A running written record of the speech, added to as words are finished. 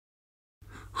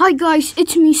Hi guys,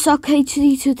 it's me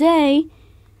SuckHD. Today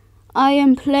I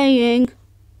am playing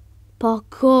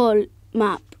Parkour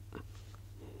map.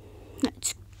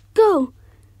 Let's go.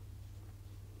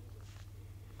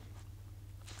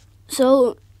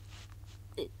 So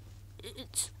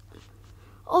it's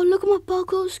look at my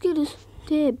parkour skills.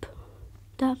 Dab.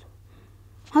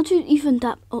 How do you even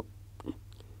dab? Oh,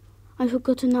 I've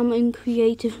forgotten I'm in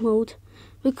creative mode,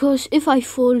 because if I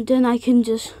fall then I can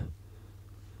just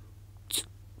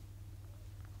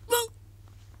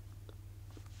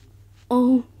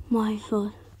oh my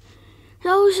god.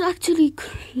 That was actually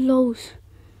close.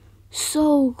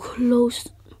 So close.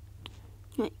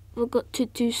 I forgot to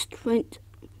do sprint.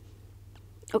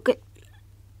 Okay.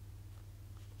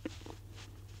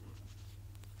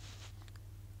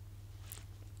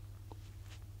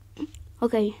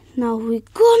 Okay, now we're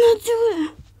gonna do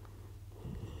it.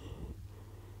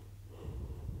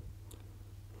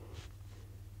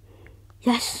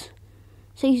 Yes.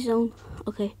 Safe zone.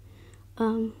 Okay.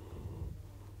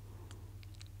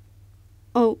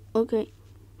 Oh, okay.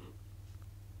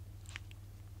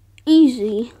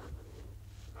 Easy.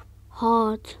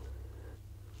 Hard.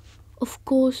 Of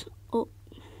course. Oh.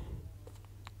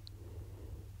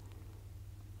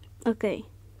 Okay.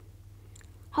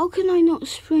 How can I not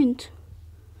sprint?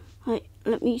 Right,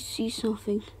 let me see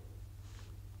something.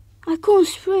 I can't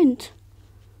sprint.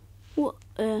 What?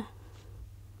 I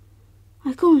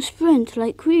can't sprint,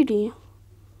 like really.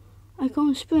 I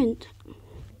can't sprint.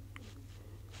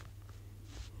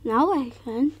 Now I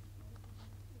can.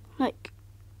 Like,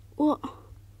 what?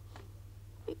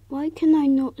 Why can I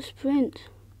not sprint?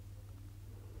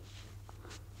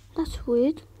 That's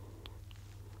weird.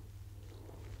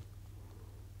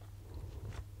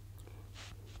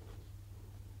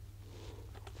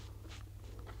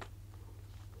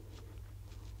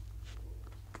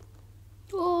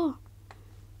 Oh.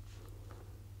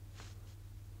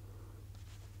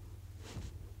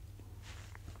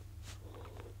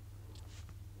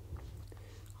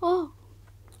 Oh.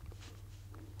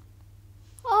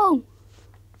 Oh.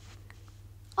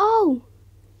 Oh.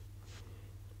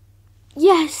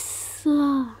 Yes.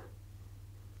 Well,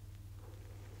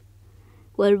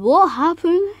 what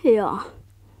happened here?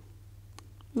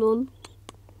 Lol.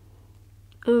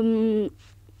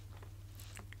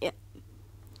 Yeah.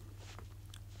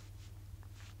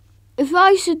 If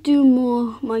I should do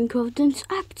more Minecraft, then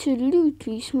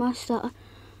absolutely smash that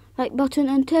like button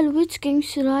and tell which game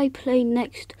should I play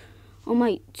next on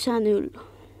my channel.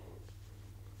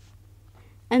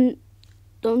 And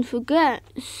don't forget,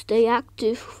 stay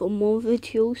active for more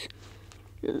videos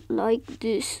like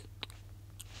this.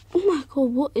 Oh my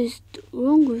god, what is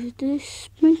wrong with this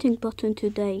sprinting button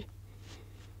today?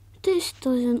 This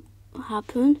doesn't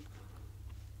happen.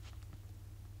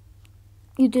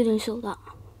 You didn't show that.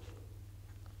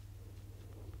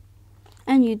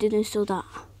 And you didn't show that.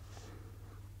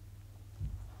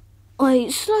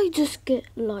 Wait, should I just get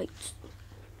lights?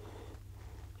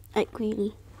 Like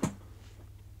really?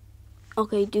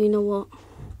 Okay, do you know what?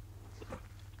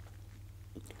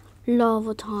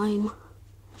 Lava time.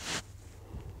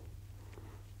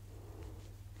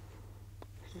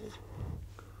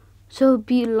 So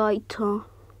be lighter.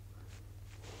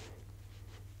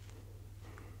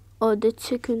 Oh, the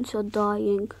chickens are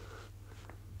dying.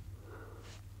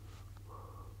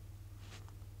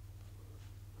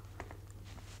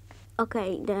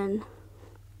 Okay, then.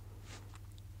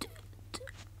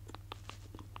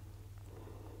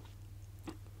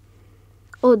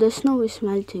 Oh, the snow is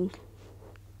melting.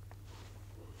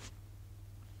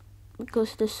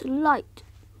 Because there's light.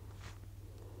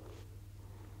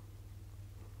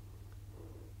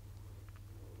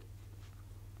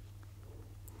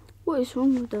 What is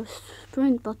wrong with the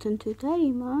sprint button today,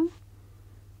 man?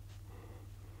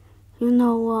 You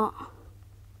know what?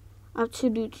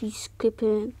 Absolutely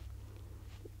skipping.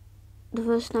 The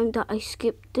first time that I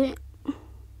skipped it.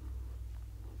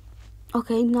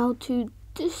 Okay, now to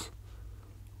this.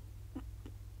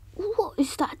 What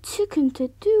is that chicken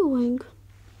doing?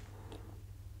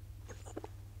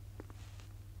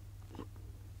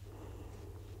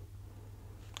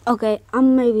 Okay,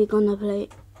 I'm maybe gonna play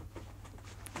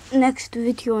next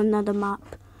video another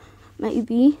map.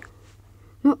 Maybe.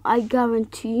 No, I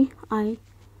guarantee. I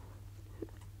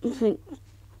think.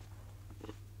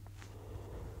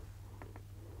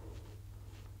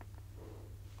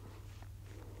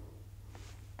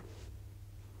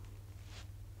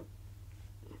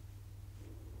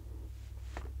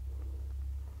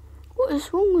 What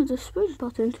is wrong with the sprint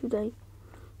button today?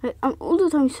 Like, I'm all the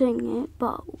time saying it,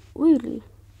 but really.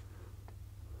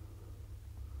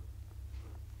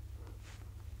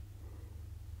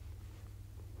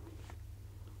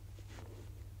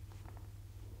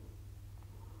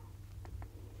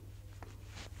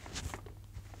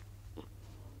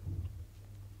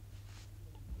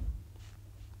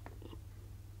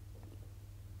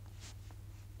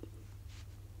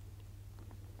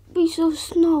 piece of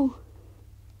snow.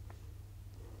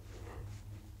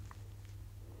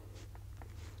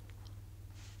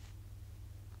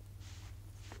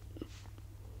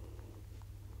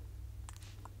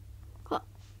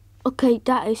 Okay,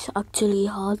 that is actually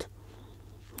hard.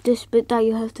 This bit that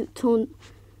you have to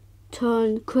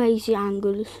turn crazy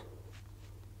angles.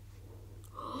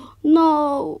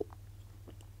 No.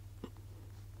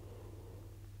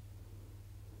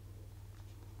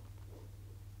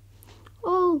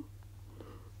 Oh,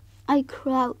 I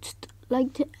crouched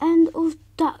like the end of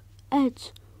that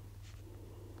edge.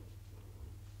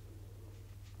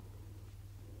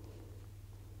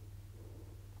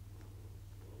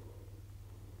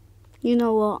 You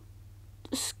know what?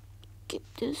 Skip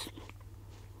this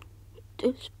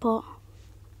part.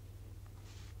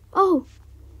 Oh,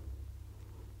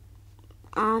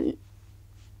 and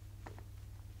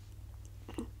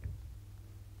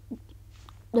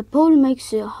the pole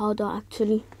makes it harder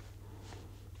actually.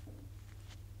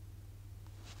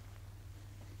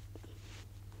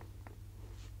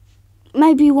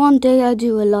 Maybe one day I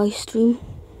do a live stream.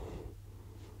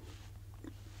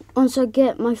 Once I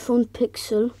get my phone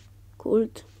Pixel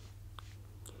called.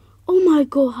 Oh my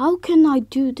god, how can I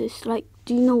do this? Like,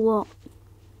 do you know what?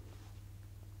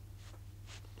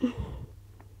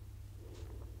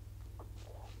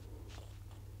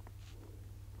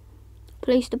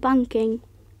 Place the pumpkin.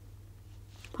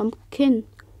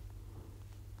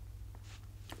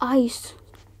 Eyes.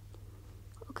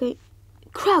 Okay.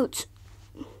 Crouch.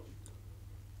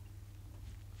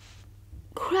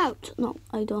 Crouch. No,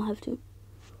 I don't have to.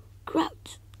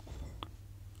 Crouch.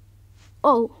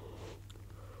 Oh.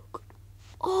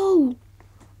 Oh.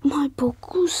 My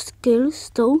parkour skills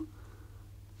though.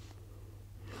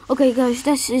 Okay guys,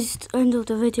 this is the end of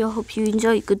the video. Hope you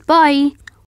enjoy. Goodbye.